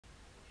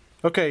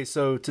Okay,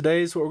 so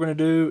today's what we're going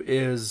to do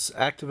is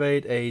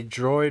activate a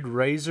Droid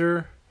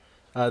Razr.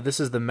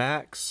 This is the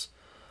Max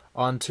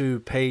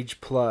onto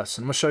Page Plus.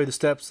 And I'm going to show you the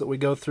steps that we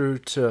go through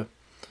to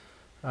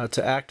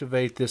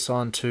activate this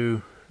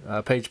onto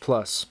Page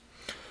Plus.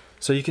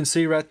 So you can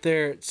see right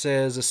there it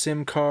says a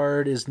SIM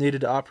card is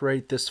needed to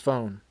operate this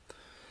phone.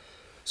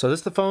 So this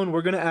is the phone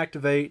we're going to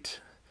activate.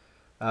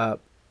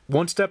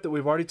 One step that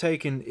we've already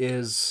taken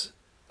is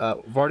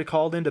we've already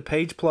called into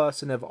Page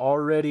Plus and have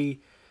already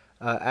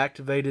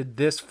activated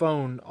this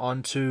phone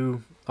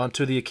onto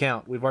the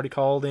account. We've already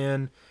called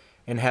in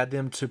and had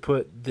them to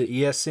put the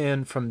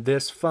ESN from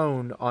this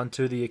phone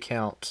onto the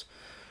account.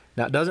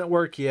 Now it doesn't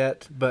work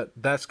yet, but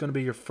that's going to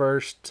be your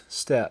first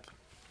step.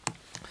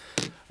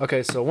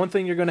 Okay, so one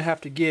thing you're going to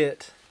have to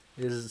get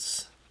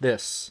is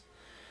this.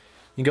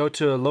 You go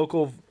to a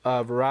local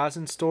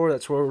Verizon store.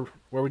 That's where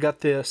we got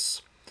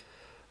this.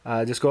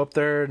 Just go up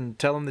there and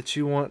tell them that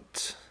you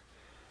want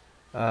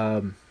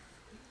a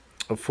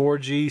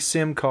 4G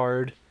SIM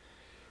card,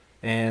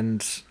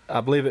 and I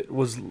believe it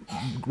was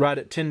right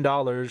at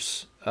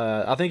 $10.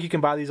 I think you can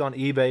buy these on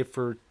eBay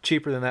for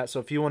cheaper than that, so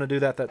if you want to do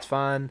that, that's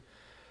fine.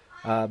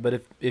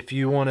 But if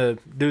you want to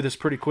do this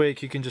pretty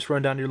quick, you can just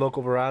run down to your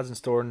local Verizon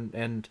store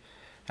and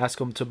ask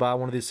them to buy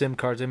one of these SIM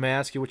cards. They may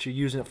ask you what you're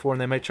using it for, and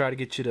they may try to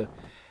get you to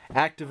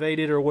activate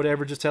it or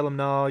whatever. Just tell them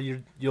no,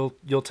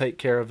 you'll take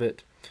care of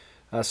it.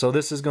 So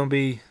this is going to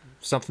be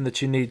something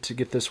that you need to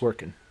get this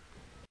working.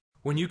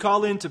 When you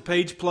call into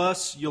Page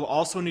Plus, you'll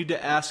also need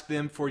to ask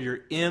them for your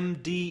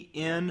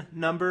MDN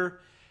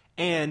number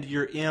and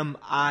your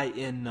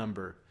MIN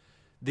number.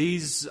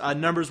 These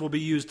numbers will be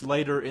used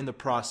later in the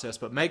process,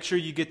 but make sure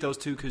you get those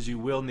two because you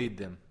will need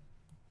them.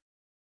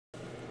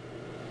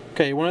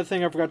 Okay, one other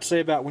thing I forgot to say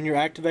about when you're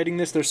activating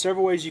this, there's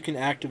several ways you can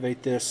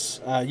activate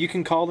this. You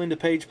can call into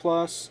Page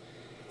Plus,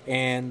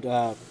 and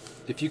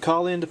if you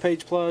call into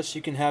Page Plus,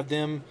 you can have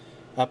them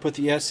put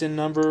the SN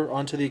number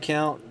onto the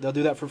account. They'll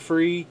do that for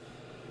free.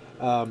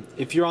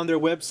 If you're on their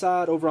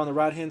website, over on the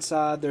right hand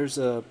side, there's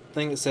a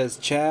thing that says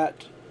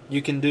chat.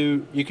 You can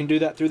do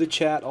that through the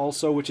chat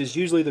also, which is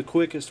usually the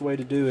quickest way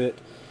to do it,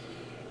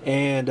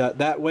 and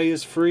that way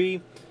is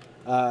free.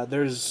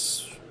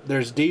 There's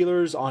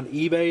dealers on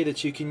eBay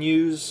that you can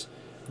use,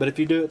 but if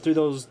you do it through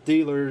those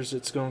dealers,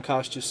 it's going to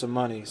cost you some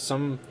money.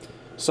 Some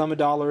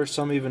 $1,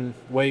 some even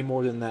way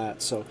more than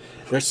that. So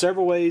there's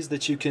several ways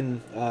that you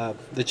can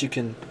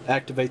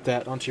activate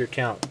that onto your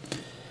account.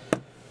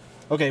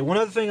 Okay, one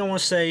other thing I want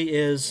to say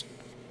is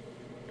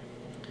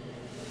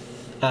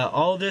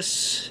all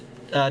this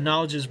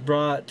knowledge is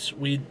brought.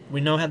 We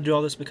know how to do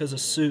all this because of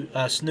Snoop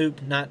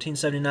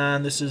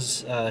 1979. This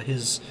is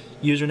his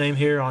username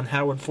here on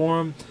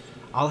HowardForums.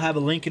 I'll have a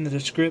link in the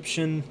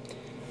description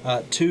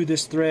to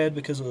this thread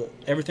because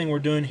everything we're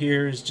doing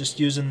here is just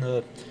using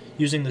the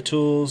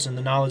tools and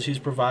the knowledge he's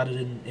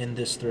provided in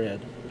this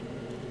thread.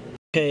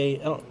 Okay,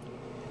 I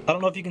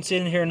don't know if you can see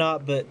it in here or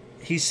not, but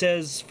he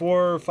says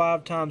 4 or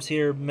 5 times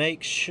here,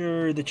 make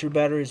sure that your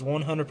battery is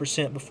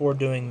 100% before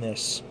doing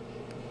this.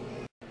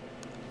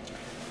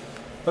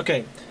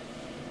 Okay,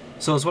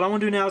 so what I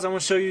want to do now is I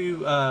want to show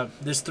you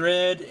this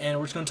thread, and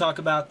we're just going to talk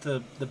about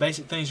the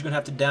basic things you're going to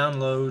have to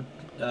download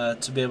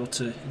to be able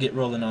to get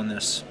rolling on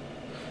this.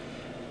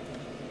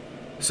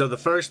 So the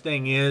first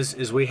thing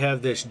is we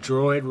have this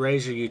Droid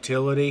Razr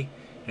utility,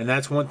 and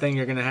that's one thing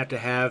you're going to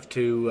have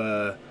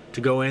to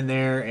go in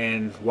there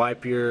and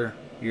wipe your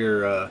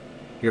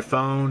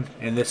phone,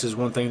 and this is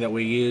one thing that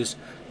we use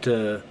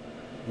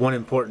one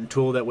important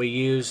tool that we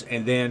use.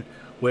 And then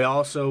we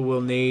also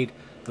will need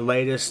the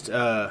latest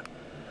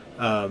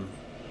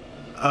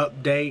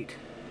update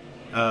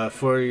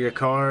for your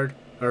card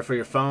or for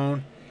your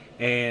phone,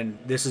 and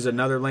this is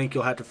another link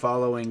you'll have to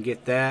follow and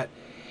get that.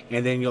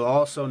 And then you'll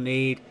also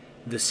need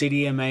the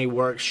CDMA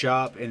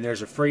workshop, and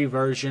there's a free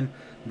version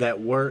that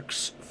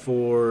works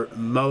for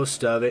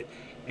most of it,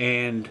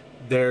 and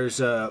there's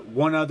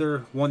one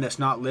other one that's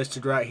not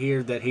listed right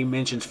here that he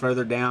mentions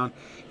further down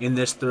in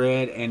this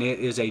thread, and it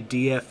is a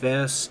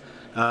DFS,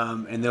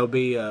 and there'll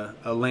be a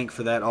link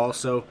for that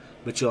also,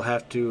 but you'll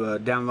have to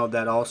download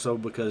that also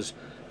because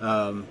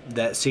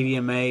that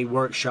CDMA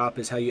workshop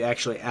is how you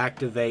actually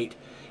activate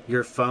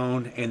your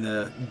phone, and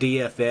the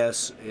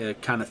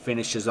DFS kind of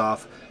finishes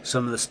off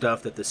some of the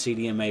stuff that the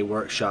CDMA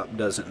workshop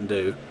doesn't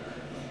do.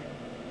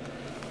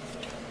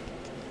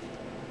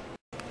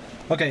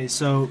 Okay,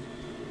 so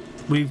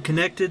we've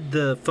connected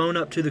the phone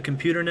up to the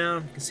computer now.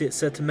 You can see it's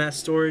set to mass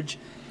storage,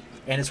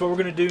 and it's what we're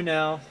going to do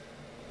now.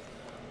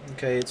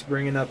 Okay, it's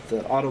bringing up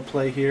the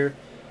autoplay here.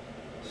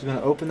 So we're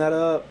going to open that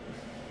up.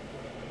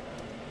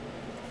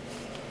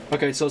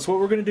 Okay, so what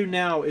we're going to do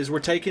now is we're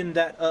taking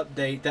that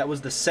update. That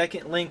was the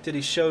second link that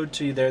he showed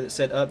to you there that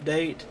said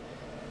update.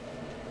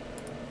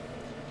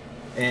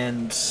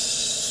 And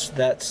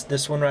that's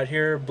this one right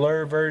here,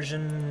 Blur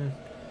version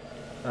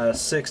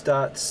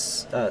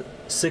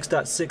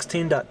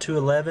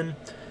 6.16.211.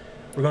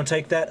 We're going to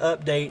take that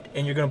update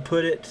and you're going to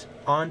put it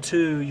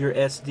onto your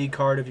SD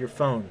card of your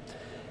phone.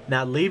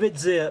 Now leave it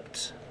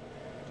zipped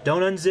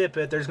Don't unzip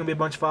it. There's going to be a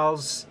bunch of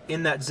files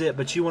in that zip,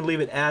 but you want to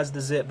leave it as the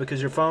zip because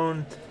your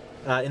phone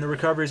in the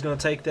recovery is going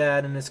to take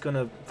that and it's going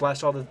to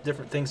flash all the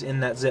different things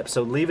in that zip.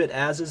 So leave it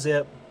as a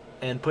zip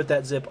and put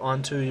that zip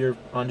onto your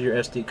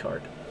SD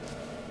card.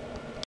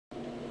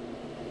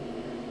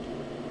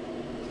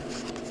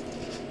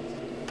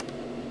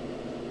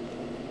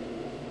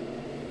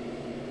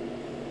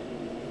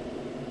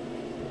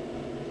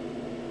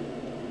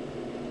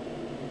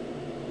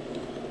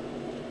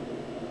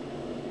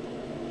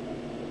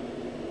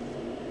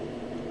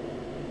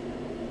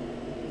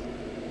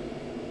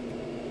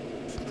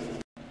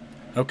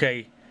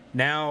 Okay,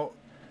 now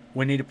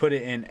we need to put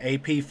it in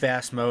AP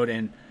fast mode,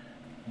 and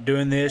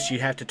doing this you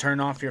have to turn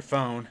off your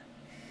phone.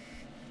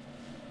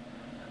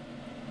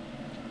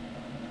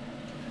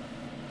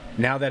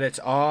 Now that it's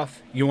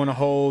off, you want to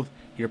hold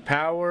your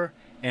power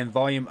and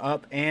volume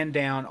up and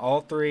down,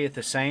 all three at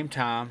the same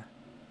time.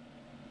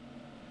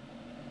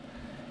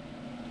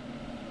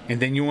 And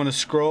then you want to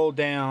scroll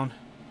down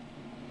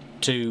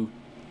to,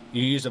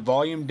 you use the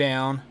volume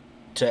down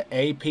to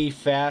AP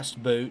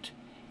fast boot,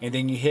 and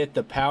then you hit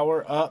the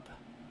power up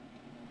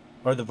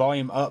or the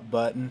volume up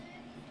button.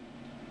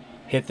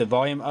 Hit the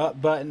volume up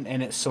button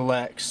and it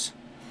selects.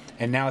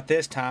 And now at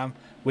this time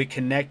we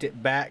connect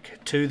it back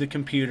to the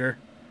computer.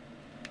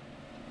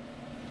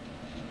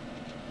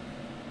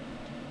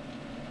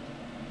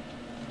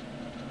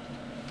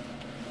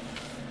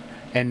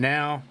 And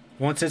now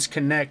once it's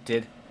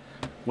connected,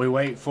 we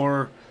wait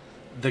for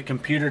the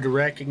computer to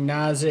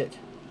recognize it.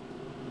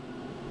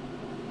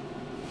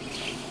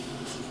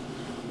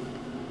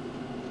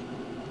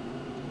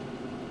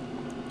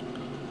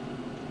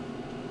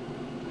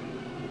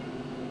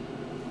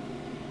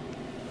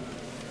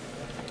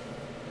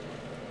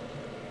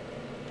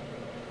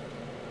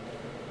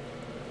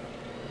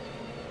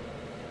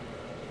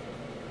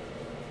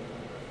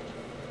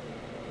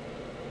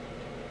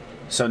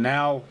 So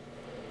now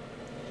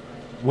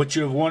what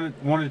you have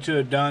wanted to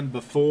have done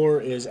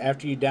before is,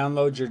 after you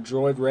download your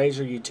Droid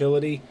Razr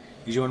utility,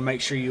 is you want to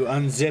make sure you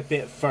unzip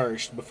it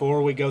first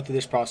before we go through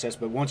this process.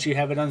 But once you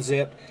have it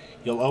unzipped,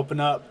 you'll open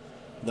up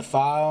the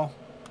file,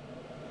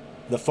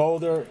 the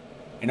folder,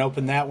 and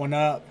open that one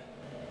up.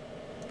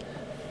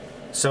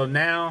 So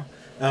now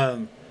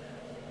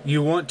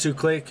you want to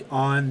click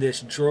on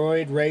this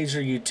Droid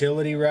Razr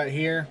utility right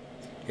here.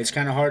 It's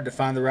kind of hard to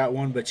find the right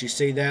one, but you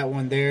see that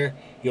one there.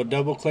 You'll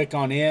double click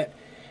on it,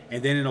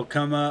 and then it'll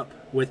come up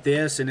with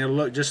this, and it'll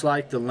look just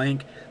like the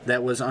link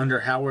that was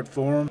under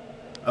HowardForums.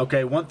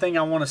 Okay, one thing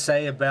I want to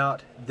say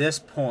about this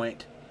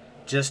point,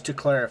 just to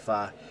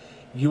clarify,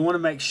 you want to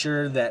make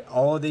sure that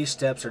all of these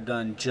steps are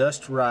done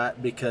just right,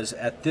 because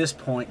at this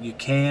point you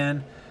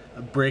can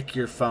brick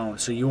your phone.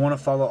 So you want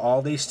to follow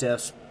all these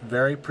steps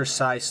very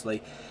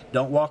precisely.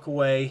 Don't walk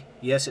away.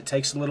 Yes, it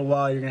takes a little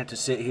while. You're going to have to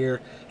sit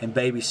here and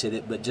babysit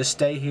it, but just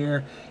stay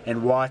here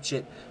and watch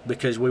it,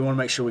 because we want to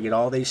make sure we get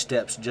all these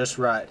steps just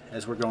right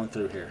as we're going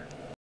through here.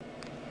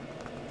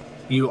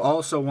 You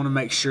also want to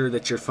make sure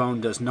that your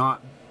phone does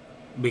not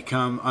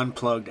become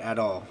unplugged at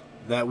all.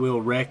 That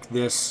will wreck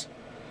this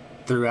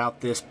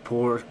throughout this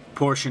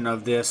portion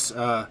of this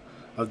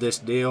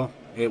deal.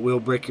 It will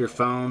brick your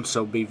phone,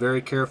 so be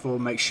very careful.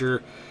 Make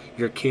sure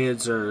your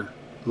kids are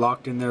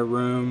locked in their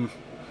room.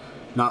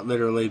 Not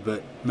literally,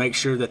 but make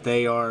sure that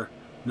they are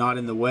not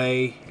in the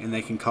way and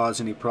they can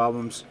cause any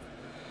problems.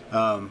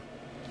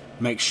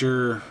 Make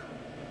sure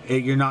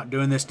you're not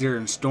doing this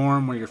during a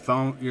storm where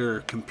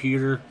your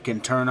computer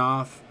can turn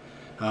off.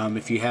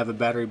 If you have a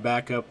battery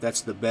backup,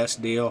 that's the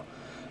best deal.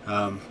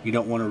 You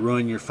don't want to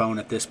ruin your phone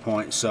at this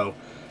point, so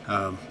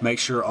make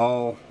sure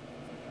all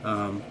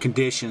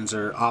conditions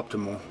are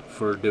optimal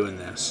for doing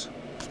this.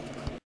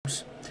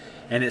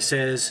 And it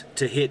says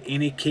to hit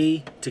any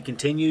key to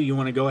continue. You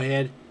want to go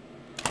ahead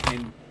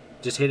and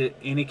just hit it,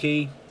 any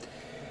key,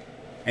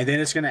 and then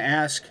it's going to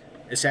ask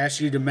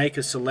you to make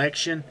a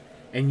selection,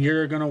 and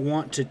you're going to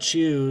want to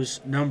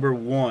choose number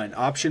 1,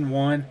 option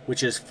 1,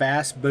 which is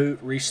Fastboot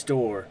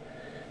Restore.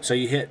 So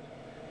you hit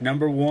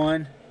number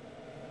 1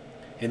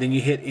 and then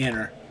you hit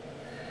enter,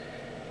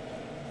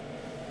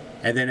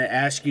 and then it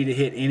asks you to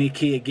hit any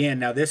key again.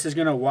 Now this is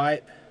going to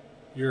wipe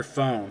your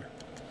phone.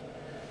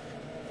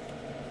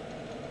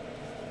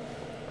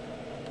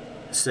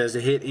 It says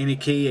to hit any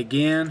key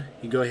again.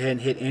 You go ahead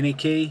and hit any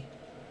key.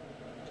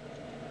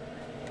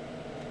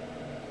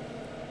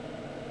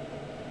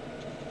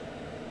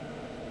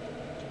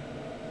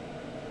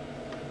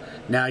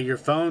 Now your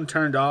phone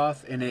turned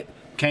off and it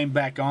came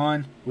back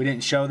on. We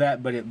didn't show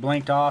that, but it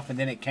blinked off and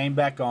then it came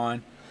back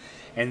on.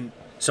 And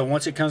so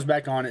once it comes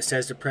back on, it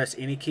says to press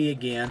any key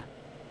again.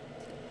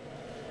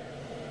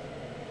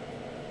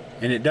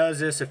 And it does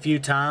this a few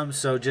times,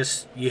 so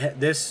just you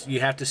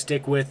have to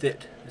stick with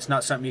it. It's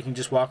not something you can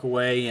just walk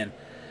away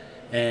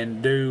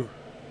and do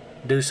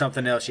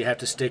something else. You have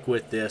to stick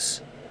with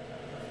this.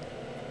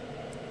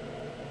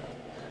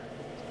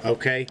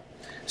 Okay,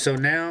 so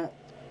now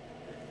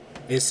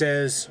it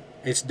says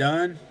it's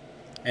done,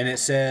 and it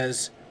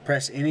says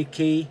press any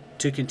key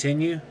to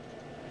continue,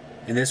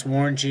 and this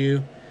warns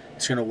you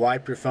it's going to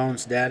wipe your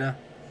phone's data.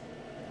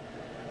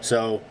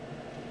 So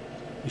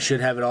you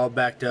should have it all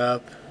backed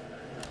up.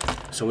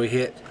 So we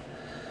hit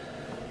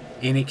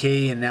any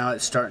key and now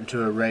it's starting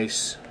to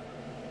erase.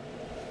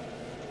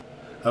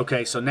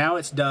 Okay, so now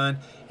it's done,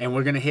 and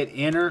we're going to hit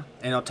enter,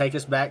 and it'll take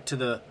us back to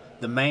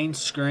the main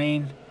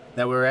screen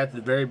that we were at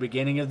the very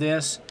beginning of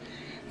this.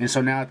 And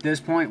so now at this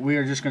point we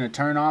are just going to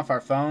turn off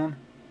our phone.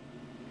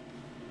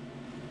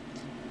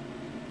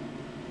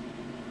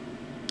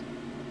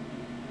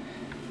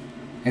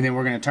 And then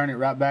we're going to turn it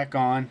right back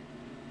on.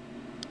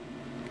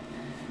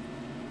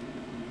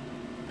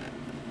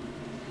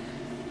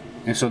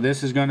 And so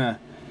this is going to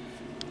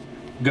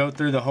go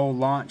through the whole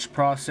launch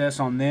process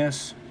on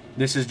this.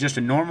 This is just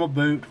a normal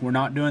boot. We're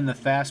not doing the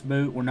fast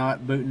boot. We're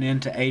not booting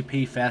into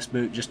AP fast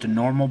boot. Just a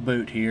normal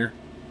boot here.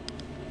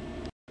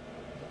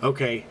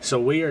 Okay, so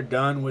we are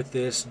done with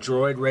this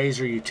Droid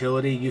Razr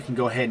utility. You can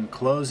go ahead and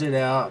close it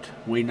out.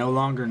 We no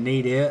longer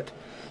need it.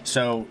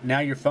 So now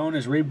your phone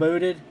is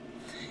rebooted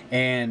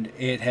and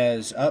it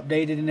has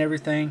updated and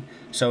everything.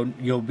 So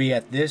you'll be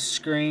at this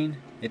screen.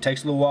 It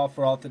takes a little while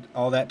for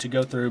all that to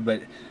go through,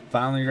 but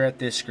finally you're at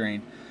this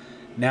screen.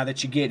 Now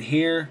that you get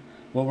here,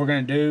 what we're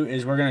going to do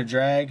is we're going to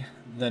drag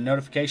the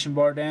notification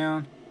bar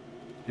down,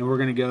 and we're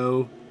going to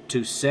go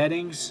to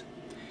settings,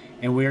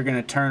 and we are going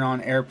to turn on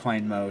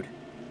airplane mode.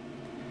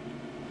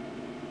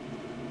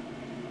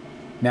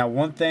 Now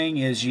one thing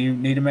is you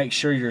need to make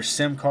sure your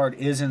SIM card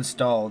is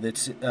installed.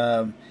 It's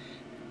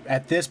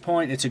at this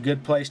point it's a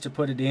good place to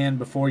put it in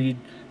before you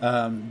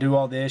do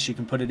all this. You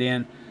can put it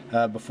in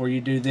before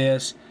you do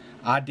this.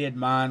 I did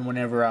mine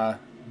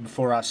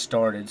before I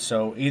started,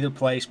 so either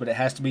place, but it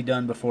has to be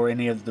done before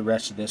any of the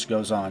rest of this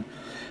goes on.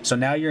 So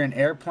now you're in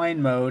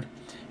airplane mode,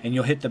 and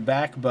you'll hit the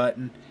back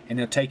button and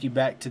it'll take you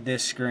back to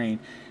this screen.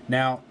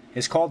 Now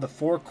it's called the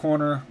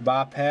 4-corner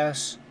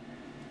bypass.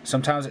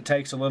 Sometimes it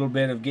takes a little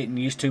bit of getting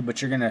used to,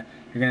 but you're gonna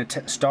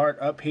start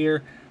up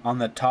here on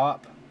the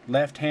top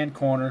left hand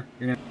corner.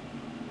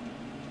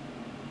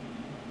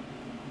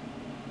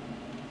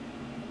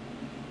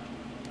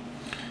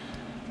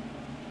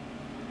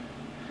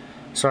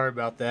 Sorry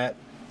about that.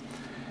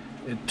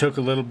 It took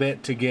a little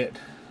bit to get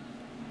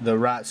the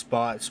right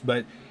spots,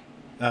 but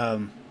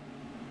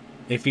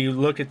if you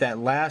look at that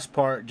last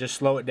part, just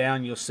slow it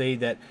down, you'll see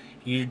that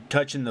you're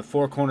touching the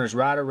 4 corners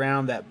right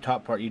around that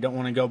top part. You don't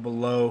want to go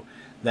below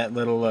that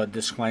little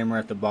disclaimer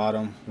at the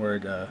bottom where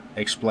it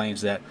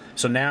explains that.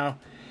 So now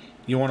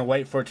you want to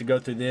wait for it to go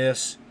through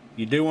this.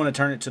 You do want to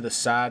turn it to the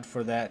side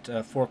for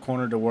that 4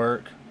 corner to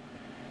work.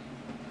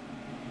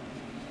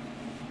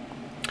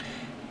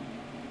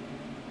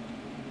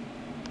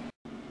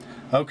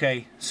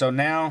 Okay, so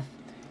now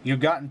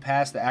you've gotten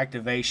past the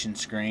activation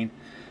screen.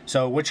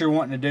 So what you're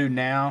wanting to do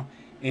now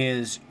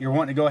is you're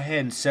wanting to go ahead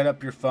and set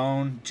up your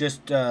phone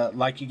just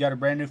like you got a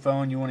brand new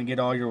phone. You want to get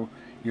all your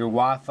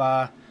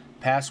Wi-Fi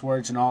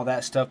passwords and all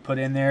that stuff put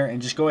in there,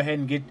 and just go ahead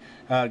and get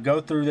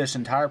go through this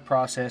entire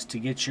process to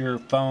get your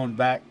phone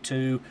back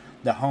to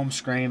the home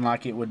screen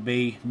like it would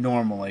be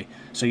normally.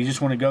 So you just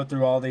want to go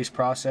through all these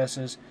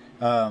processes.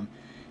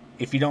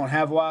 If you don't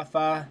have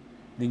Wi-Fi,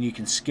 then you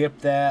can skip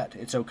that.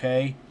 It's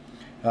okay.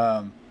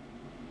 And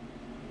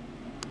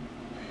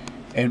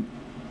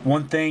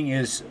one thing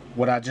is,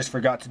 what I just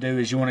forgot to do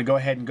is you want to go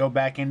ahead and go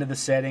back into the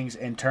settings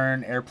and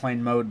turn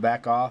airplane mode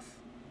back off,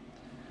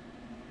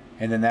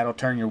 and then that'll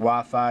turn your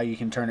Wi-Fi. You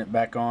can turn it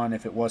back on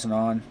if it wasn't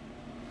on.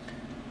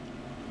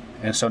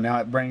 And so now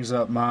it brings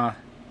up my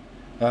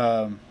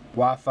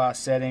Wi-Fi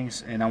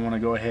settings, and I want to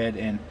go ahead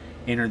and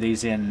enter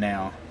these in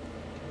now.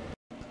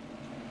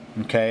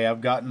 Okay,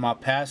 I've gotten my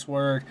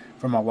password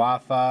for my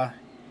Wi-Fi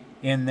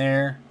in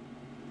there,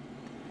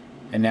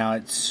 and now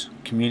it's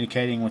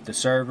communicating with the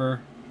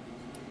server.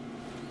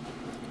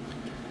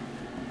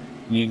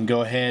 You can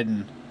go ahead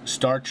and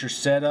start your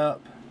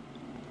setup.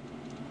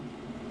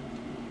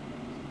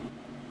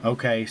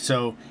 Okay,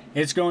 so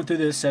it's going through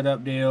this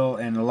setup deal,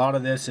 and a lot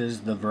of this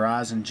is the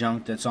Verizon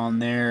junk that's on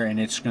there, and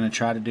it's going to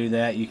try to do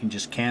that. You can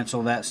just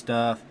cancel that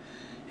stuff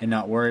and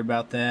not worry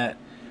about that.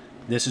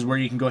 This is where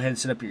you can go ahead and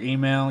set up your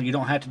email. You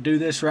don't have to do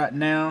this right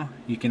now.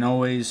 You can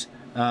always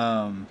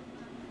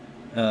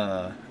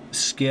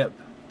skip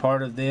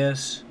part of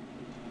this.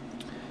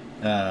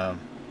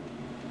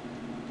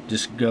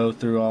 Just go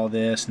through all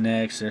this.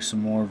 Next, there's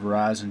some more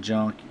Verizon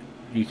junk.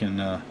 You can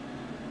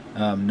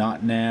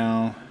not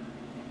now,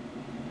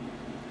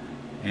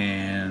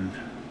 and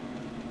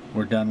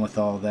we're done with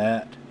all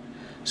that.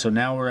 So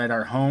now we're at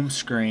our home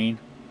screen,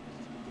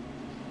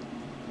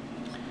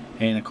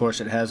 and of course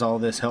it has all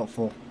this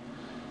helpful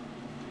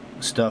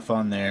stuff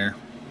on there.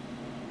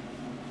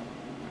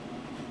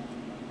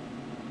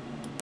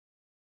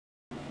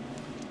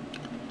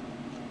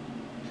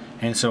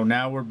 And so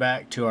now we're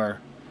back to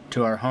our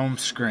home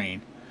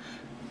screen.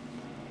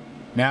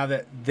 Now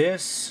that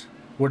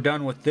we're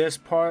done with this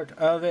part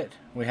of it,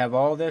 we have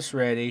all this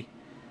ready.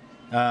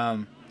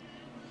 Now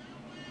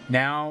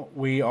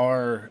we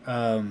are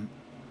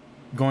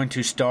going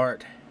to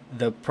start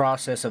the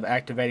process of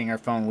activating our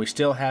phone. We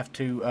still have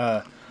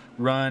to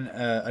run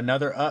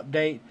another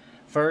update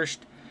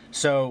first.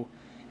 So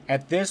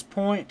at this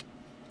point,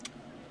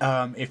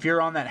 if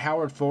you're on that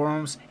Howard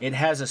Forums, it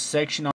has a section on